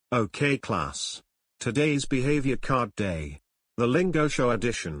Okay class. Today's behavior card day. The Lingo Show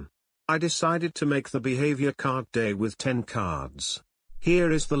Edition. I decided to make the behavior card day with 10 cards.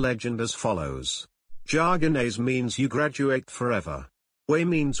 Here is the legend as follows. Jargonese means you graduate forever. Way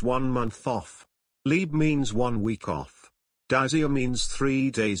means 1 month off. Lieb means 1 week off. Daisia means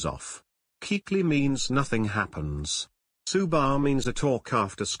 3 days off. Kikli means nothing happens. Subar means a talk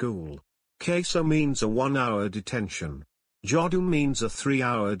after school. Queso means a 1-hour detention. Jodu means a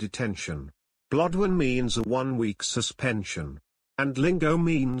 3-hour detention. Blodwin means a 1-week suspension. And Lingo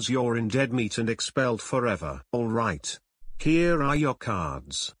means you're in dead meat and expelled forever. Alright. Here are your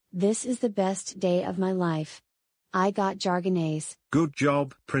cards. This is the best day of my life. I got Jargonese. Good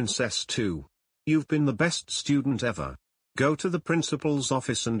job, Princess 2. You've been the best student ever. Go to the principal's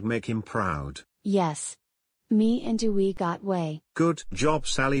office and make him proud. Yes. Me and Doowee got way. Good job,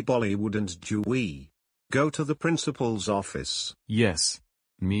 Salli, Bollywood and Doowee. Go to the principal's office. Yes.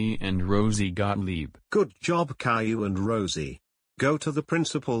 Me and Rosie got Lieb. Good job, Caillou and Rosie. Go to the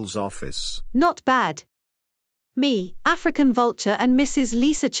principal's office. Not bad. Me, African Vulture and Mrs.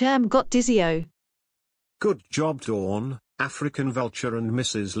 Lisa Churm got Dizio. Good job, Dawn, African Vulture and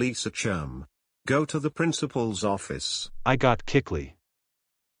Mrs. Lisa Churm. Go to the principal's office. I got Kikli.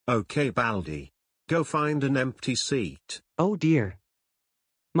 Okay, Baldi. Go find an empty seat. Oh dear.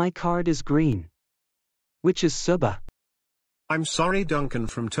 My card is green. Which is Suba? I'm sorry, Duncan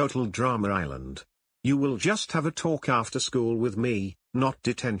from Total Drama Island. You will just have a talk after school with me, not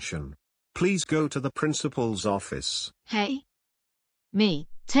detention. Please go to the principal's office. Hey. Me,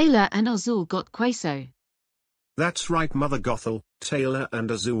 Taylor and Azul got Queso. That's right, Mother Gothel, Taylor and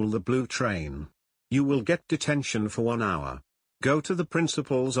Azul the blue train. You will get detention for 1 hour. Go to the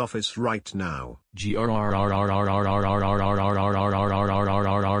principal's office right now.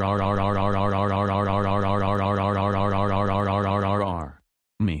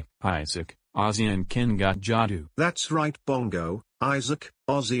 Me, Isaac, Ozzy and Ken got Jadu. That's right, Bongo, Isaac,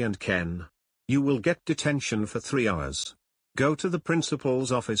 Ozzy and Ken. You will get detention for 3 hours. Go to the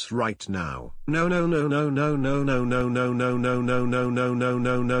principal's office right now. No.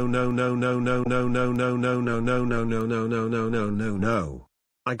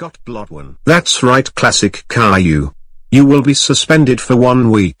 I got Blodwin. That's right, classic Caillou. You will be suspended for 1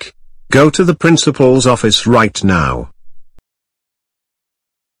 week. Go to the principal's office right now.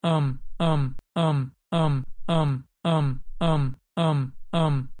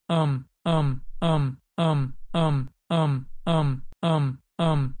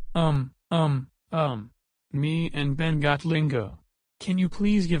 Me and Ben got Lingo. Can you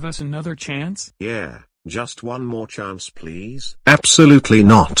please give us another chance? Yeah, just one more chance please. Absolutely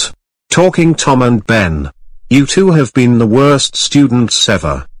not. Talking Tom and Ben. You two have been the worst students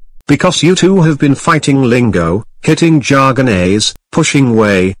ever. Because you two have been fighting Lingo, hitting Jargonese, pushing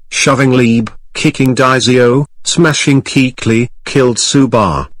Way, shoving Lieb, kicking Daisio, smashing Kikli, killed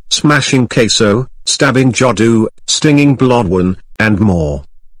Subar, smashing Queso, stabbing Jodu, stinging Blodwin, and more.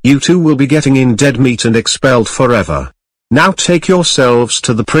 You two will be getting in dead meat and expelled forever. Now take yourselves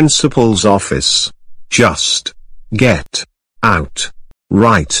to the principal's office. Just get out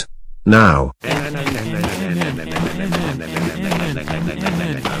right now.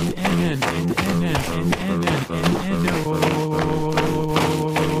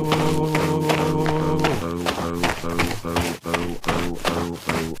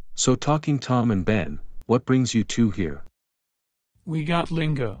 So talking Tom and Ben, what brings you two here? We got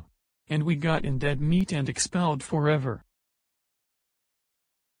Lingo. And we got in dead meat and expelled forever.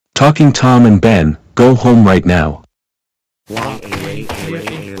 Talking Tom and Ben, go home right now.